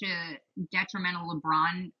in such a detrimental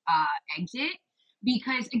LeBron exit,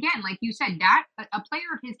 because, again, like you said, that a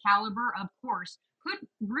player of his caliber, of course, could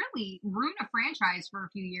really ruin a franchise for a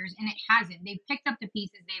few years, and it hasn't. They've picked up the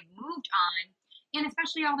pieces, they've moved on, and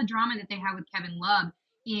especially all the drama that they had with Kevin Love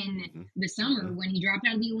in the summer when he dropped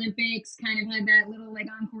out of the Olympics, kind of had that little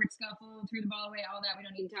on-court scuffle, threw the ball away, all that. We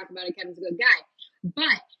don't need to talk about it. Kevin's a good guy.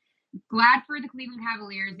 But glad for the Cleveland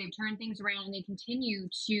Cavaliers. They've turned things around and they continue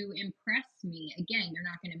to impress me. Again, they're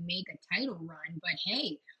not going to make a title run, but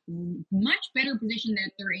hey, much better position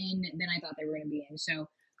that they're in than I thought they were going to be in. So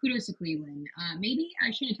kudos to Cleveland. Maybe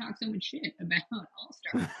I shouldn't talk so much shit about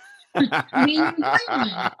All-Star. Cleveland.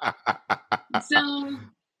 So,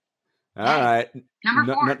 All yes, right.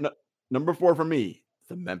 number 4. Number 4 for me,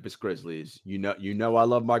 the Memphis Grizzlies. You know I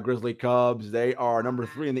love my Grizzly Cubs. They are number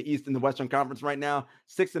 3 in the East in the Western Conference right now.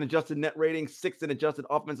 6th in adjusted net rating, 6th in adjusted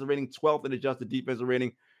offensive rating, 12th in adjusted defensive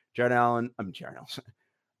rating. Jared Allen.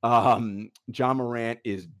 John Morant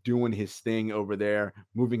is doing his thing over there,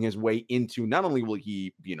 moving his way into, not only will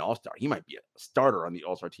he be an all-star, he might be a starter on the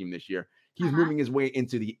all-star team this year. He's moving his way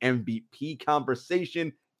into the MVP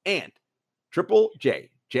conversation. And Triple J,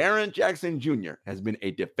 Jaren Jackson Jr., has been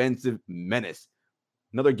a defensive menace.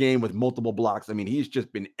 Another game with multiple blocks. I mean, he's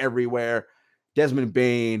just been everywhere. Desmond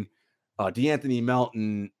Bane, DeAnthony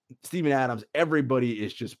Melton, Steven Adams, everybody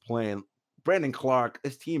is just playing. Brandon Clark,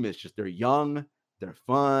 this team is just, they're young, they're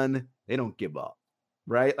fun, they don't give up,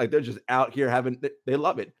 right? Like, they're just out here they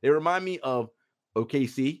love it. They remind me of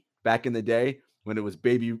OKC back in the day when it was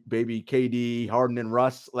baby KD, Harden, and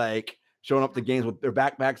Russ, like, showing up to games with their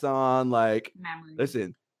backpacks on. Like, Memories.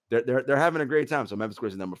 listen, they're having a great time. So Memphis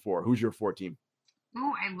Grizzlies number 4. Who's your 4 team?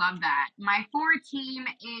 Oh, I love that. My 4 team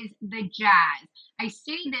is the Jazz. I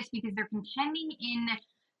say this because they're contending in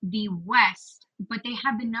the West, but they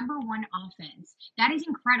have the number 1 offense. That is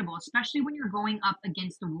incredible, especially when you're going up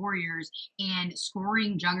against the Warriors and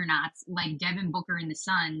scoring juggernauts like Devin Booker and the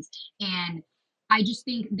Suns. And I just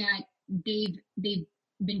think that they've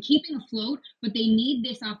been keeping afloat, but they need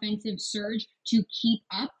this offensive surge to keep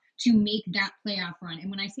up to make that playoff run. And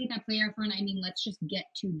when I say that playoff run, I mean, let's just get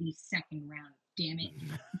to the second round. Damn it.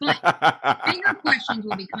 But bigger questions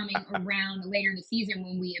will be coming around later in the season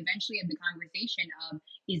when we eventually have the conversation of,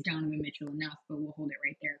 is Donovan Mitchell enough? But we'll hold it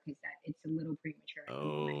right there because it's a little premature.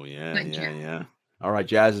 Oh, yeah, But yeah. All right,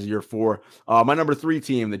 Jazz is your 4. My number 3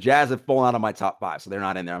 team, the Jazz have fallen out of my top 5, so they're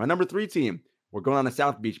not in there. My number 3 team, we're going on to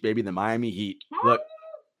South Beach, baby, the Miami Heat. Look,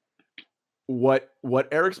 what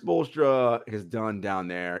Eric Spoelstra has done down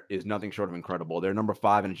there is nothing short of incredible. They're number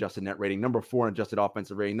 5 in adjusted net rating, number 4 in adjusted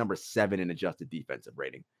offensive rating, number 7 in adjusted defensive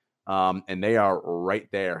rating. And they are right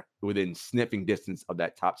there within sniffing distance of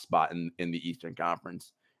that top spot in the Eastern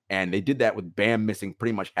Conference. And they did that with Bam missing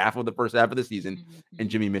pretty much half of the first half of the season and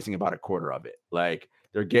Jimmy missing about a quarter of it. Like,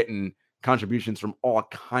 they're getting contributions from all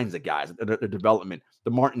kinds of guys, their development,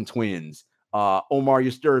 the Martin twins, Omar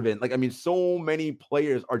Yasturvin. Like, I mean, so many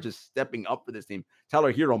players are just stepping up for this team.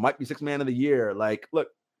 Tyler Hero might be 6th man of the year. Like, look,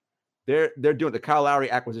 they're doing the Kyle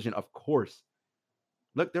Lowry acquisition, of course.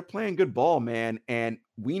 Look, they're playing good ball, man. And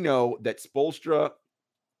we know that Spoelstra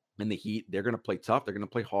and the Heat, they're going to play tough. They're going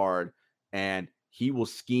to play hard. And he will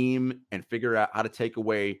scheme and figure out how to take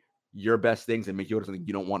away your best things and make you go to something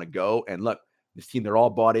you don't want to go. And look, this team, they're all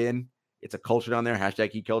bought in. It's a culture down there.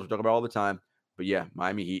 Hashtag Heat culture. We talk about it all the time. But yeah,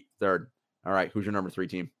 Miami Heat, 3rd. All right, who's your number 3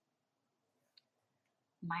 team?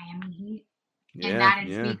 Miami Heat. Yeah, and that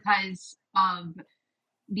is because of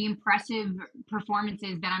the impressive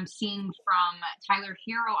performances that I'm seeing from Tyler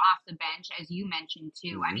Hero off the bench, as you mentioned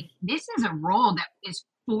too. I mean, this is a role that is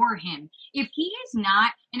for him. If he is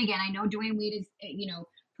not, and again, I know Dwayne Wade is,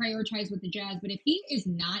 prioritized with the Jazz, but if he is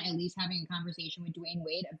not at least having a conversation with Dwayne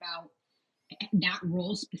Wade about that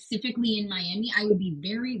role specifically in Miami, I would be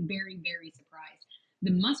very, very, very surprised.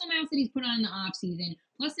 The muscle mass that he's put on in the offseason,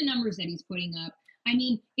 plus the numbers that he's putting up, I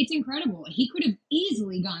mean, it's incredible. He could have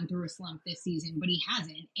easily gone through a slump this season, but he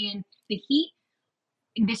hasn't. And the Heat,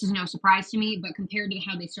 this is no surprise to me, but compared to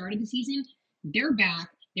how they started the season, they're back,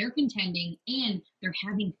 they're contending, and they're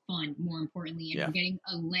having fun, more importantly. And we're getting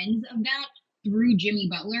a lens of that through Jimmy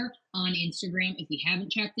Butler on Instagram. If you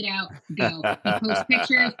haven't checked it out, go. He posts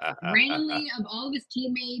pictures randomly of all of his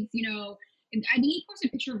teammates. I think he posted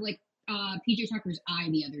a picture of PJ Tucker's eye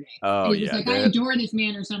the other day. Oh, and he was I adore this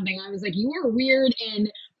man or something. I was like, you are weird.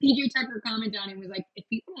 And PJ Tucker commented on it and was like, if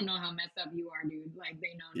people don't know how messed up you are, dude, like,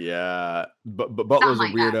 they know. Yeah, but Butler's a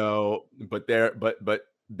weirdo. But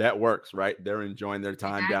that works, right? They're enjoying their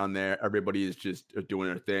time down there. Everybody is just doing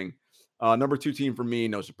their thing. Number 2 team for me,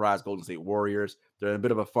 no surprise, Golden State Warriors. They're in a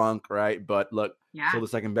bit of a funk, right? But look, still the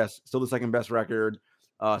second best record.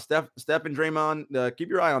 Steph and Draymond, keep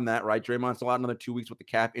your eye on that, right? Draymond's still out another 2 weeks with the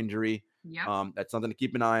calf injury. That's something to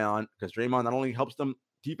keep an eye on because Draymond not only helps them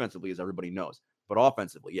defensively, as everybody knows, but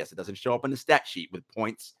offensively. Yes, it doesn't show up in the stat sheet with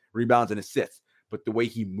points, rebounds, and assists, but the way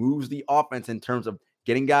he moves the offense in terms of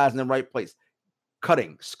getting guys in the right place,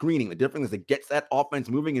 cutting, screening, the difference that gets that offense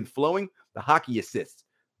moving and flowing, the hockey assists,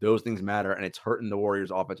 those things matter, and it's hurting the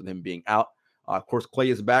Warriors' offense with him being out. Of course,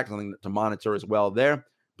 Clay is back, something to monitor as well there.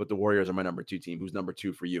 But the Warriors are my number 2 team. Who's number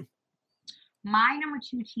 2 for you? My number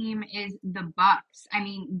 2 team is the Bucks. I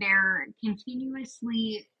mean, they're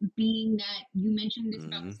continuously being that you mentioned this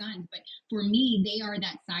about the Mhm. Suns, but for me, they are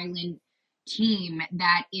that silent team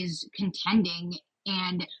that is contending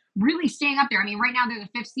and really staying up there. I mean, right now they're the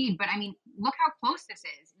 5th seed, but I mean, look how close this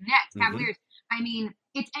is. Nets, Mhm. Cavaliers. I mean,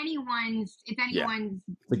 it's Yeah. anyone's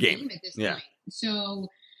The game. game at this Yeah. point. So,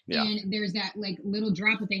 Yeah. and there's that like little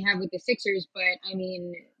drop that they have with the Sixers, but I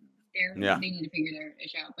mean, Yeah. they need to figure their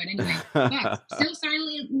ish out. But anyway, Bucks still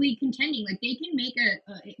silently contending. Like they can make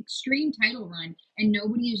a extreme title run, and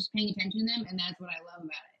nobody is just paying attention to them, and that's what I love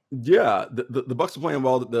about it. Yeah, the Bucks are playing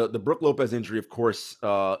well. The Brook Lopez injury, of course,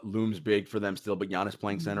 looms big for them still, but Giannis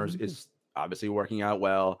playing centers Mhm. is obviously working out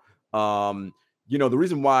well. The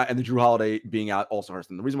reason why, and the Drew Holiday being out also hurts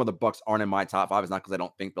them. The reason why the Bucks aren't in my top five is not because I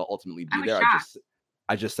don't think they'll ultimately I be was there. shocked.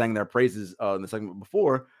 I just sang their praises in the segment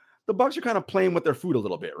before. The Bucks are kind of playing with their food a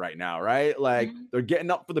little bit right now, right? Like Mhm. they're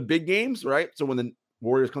getting up for the big games, right? So when the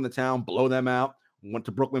Warriors come to town, blow them out. Went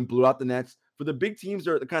to Brooklyn, blew out the Nets. For the big teams,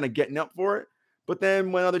 they're kind of getting up for it. But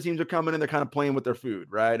then when other teams are coming in, they're kind of playing with their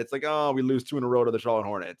food, right? It's like, oh, we lose 2 in a row to the Charlotte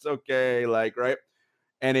Hornets. Okay, like, right?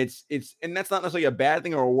 And and that's not necessarily a bad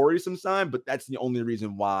thing or a worrisome sign, but that's the only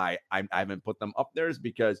reason why I haven't put them up there is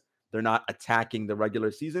because they're not attacking the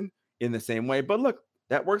regular season in the same way. But look,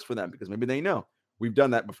 that works for them because maybe they know we've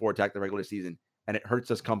done that before, attack the regular season, and it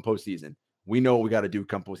hurts us come postseason. We know what we got to do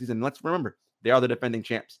come postseason. And let's remember, they are the defending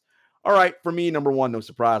champs. All right, for me, number one, no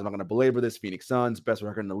surprise. I'm not going to belabor this. Phoenix Suns, best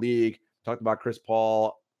record in the league. Talked about Chris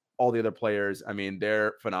Paul, all the other players. I mean,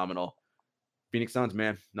 they're phenomenal. Phoenix Suns,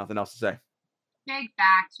 man, nothing else to say. Big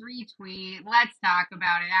facts, retweet. Let's talk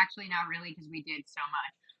about it. Actually, not really, because we did so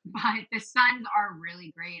much. But the Suns are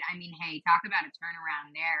really great. I mean, hey, talk about a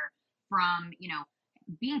turnaround there from,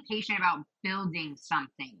 being patient about building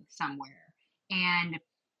something somewhere and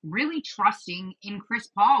really trusting in Chris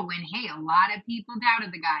Paul when, hey, a lot of people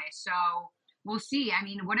doubted the guy. So we'll see. I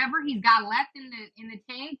mean, whatever he's got left in the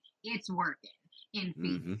tank, it's working in Mm-hmm.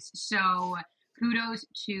 Phoenix. So kudos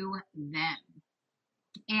to them.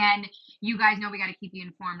 And you guys know we got to keep you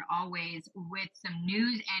informed always with some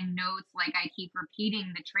news and notes. Like I keep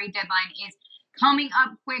repeating, the trade deadline is coming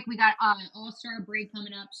up quick. We got All-Star break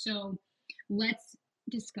coming up. So let's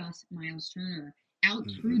discuss Miles Turner out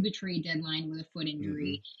Mm-hmm. through the trade deadline with a foot Mm-hmm.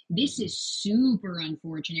 injury. This Mm-hmm. is super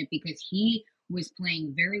unfortunate because he was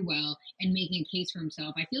playing very well and making a case for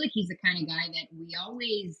himself. I feel like he's the kind of guy that we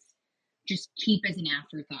always just keep as an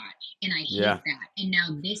afterthought. And I hate Yeah. that. And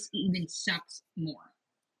now this even sucks more.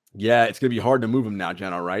 Yeah, it's gonna be hard to move him now,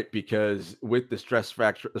 Jenna, right? Because with the stress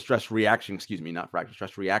reaction, excuse me, not fracture,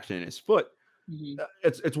 stress reaction in his foot, Mhm.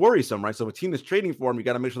 it's worrisome, right? So a team that's trading for him, you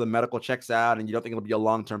got to make sure the medical checks out, and you don't think it'll be a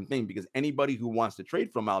long-term thing because anybody who wants to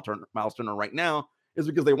trade for Miles Turner right now is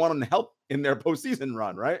because they want him to help in their postseason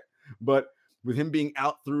run, right? But with him being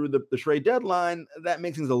out through the trade deadline, that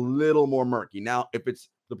makes things a little more murky. Now, if it's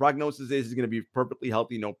the prognosis is he's going to be perfectly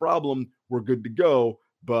healthy, no problem, we're good to go.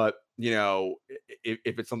 But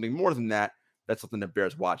if it's something more than that, that's something that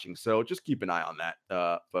bears watching. So just keep an eye on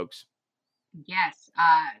that, folks. Yes,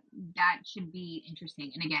 that should be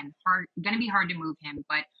interesting. And again, gonna be hard to move him,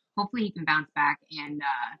 but hopefully he can bounce back and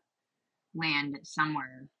land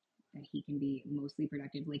somewhere that he can be mostly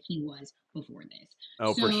productive like he was before this.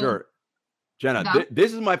 Oh, for So sure. Jenna, go.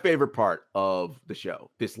 this is my favorite part of the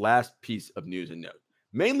show, this last piece of news and note,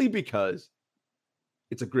 mainly because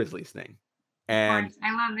it's a Grizzlies thing. Of And course.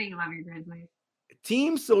 I love that you love your Grizzlies.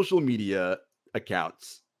 team social media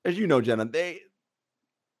accounts, as you know, Jenna, they're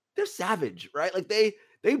savage, right? Like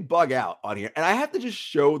they bug out on here. And I have to just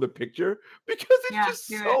show the picture because Yeah,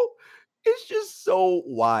 do it. it's just so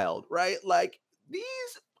wild, right? Like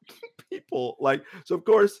these people, like, so of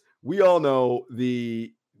course we all know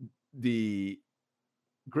the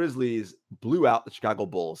Grizzlies blew out the Chicago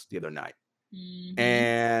Bulls the other night. Mm-hmm.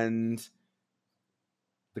 And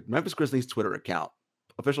the Memphis Grizzlies Twitter account,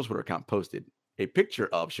 official Twitter account, posted a picture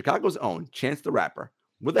of Chicago's own Chance the Rapper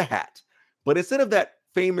with a hat. But instead of that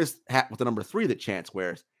famous hat with the number 3 that Chance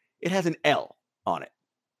wears, it has an L on it.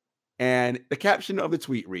 And the caption of the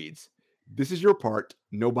tweet reads, "This is your part.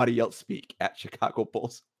 Nobody else speak at Chicago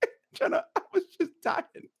Bulls." Jenna, I was just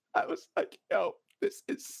dying. I was like, yo, this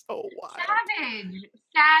is so wild. Savage.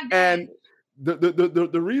 And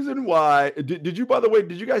the reason why did you, by the way,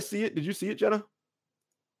 did you guys see it? Did you see it, Jenna?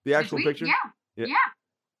 The The actual tweet? picture? Yeah. Yeah. Yeah.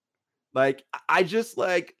 Like I just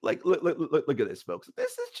like look at this, folks.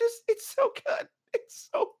 This is just it's so good. It's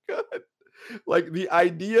so good. Like the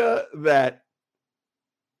idea that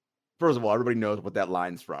first of all, everybody knows what that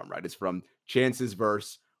line's from, right? It's from Chance's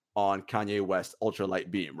verse on Kanye West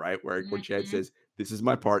Ultralight Beam, right? Where Chance Mm-hmm. says, This is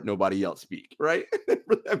my part, nobody else speak, right?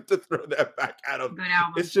 For them to throw that back at him. Good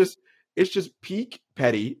album. It's just peak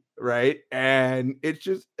petty, right? And it's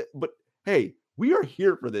just, but hey, we are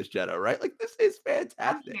here for this, Jenna, right? Like, this is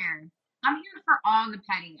fantastic. I'm here for all the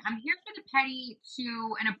petty. I'm here for the petty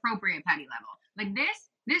to an appropriate petty level. Like,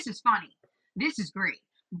 this is funny. This is great.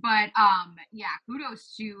 But yeah,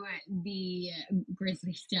 kudos to the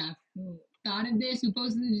Grizzly staff who thought of this, who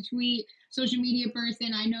posted the tweet, social media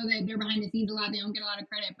person. I know that they're behind the scenes a lot. They don't get a lot of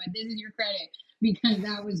credit, but this is your credit because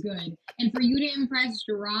that was good. And for you to impress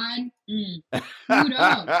Gerard,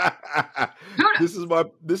 kudos.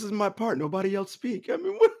 This is my part. Nobody else speak. I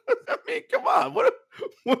mean, come on. What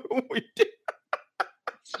we did?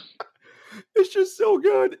 It's just so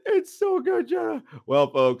good. It's so good, Jenna. Well,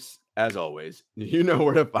 folks, as always, you know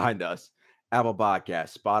where to find us. Apple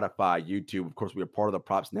Podcasts, Spotify, YouTube. Of course, we are part of the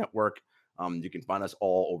Props Network. You can find us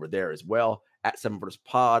all over there as well. At 7footers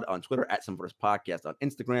Pod on Twitter, at 7footers Podcast on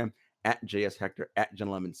Instagram, at JS Hector, at Jen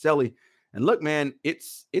Lemoncelli. And look, man,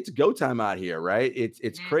 it's go time out here, right?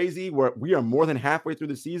 It's crazy. We are more than halfway through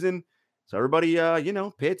the season. So everybody,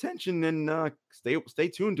 pay attention and stay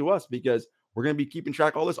tuned to us because we're going to be keeping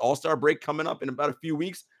track of all this All-Star break coming up in about a few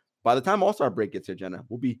weeks. By the time All-Star break gets here, Jenna,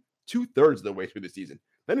 we'll be 2/3 of the way through the season.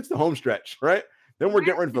 Then it's the home stretch, right? Then we're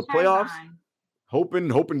getting ready for playoffs.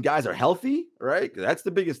 Hoping guys are healthy, right? That's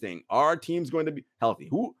the biggest thing. Our team's going to be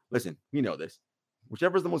healthy. Listen, we know this.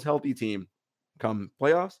 Whichever's the most healthy team come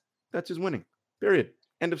playoffs, that's just winning. Period.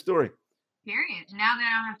 End of story. Period. And now that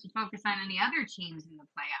I don't have to focus on any other teams in the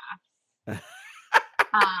playoffs.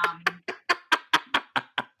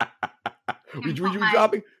 We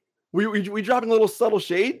dropping a little subtle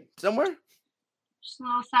shade somewhere? Just a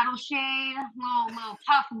little subtle shade, little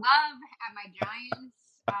tough love at my Giants.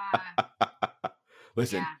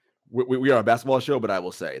 Listen, we are a basketball show, but I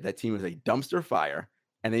will say that team is a dumpster fire,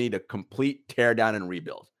 and they need a complete tear down and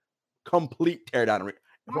rebuild. Complete tear down and rebuild.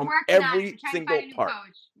 From every single part.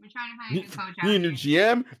 We're trying to find a new coach. You need a new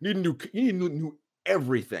GM. You need new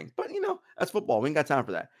everything. But, that's football. We ain't got time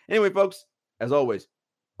for that. Anyway, folks, as always,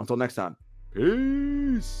 until next time,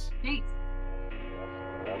 peace. Peace.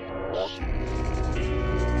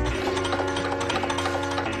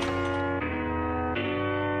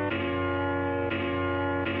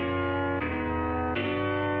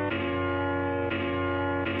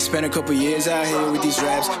 Spent a couple years out here with these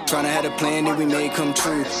raps, trying to have a plan that we made come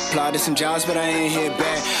true. Applied to some jobs, but I ain't hit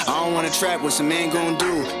back. I don't want to trap, what some man gon'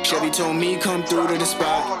 do? Chevy told me come through to the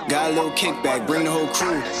spot. Got a little kickback, bring the whole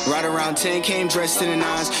crew. Right around 10, came dressed in the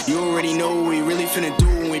nines. You already know what we really finna do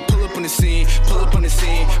when we pull up on the scene. Pull up on the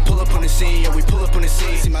scene, pull up on the scene. Yeah, we pull up on the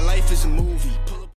scene. See, my life is a movie.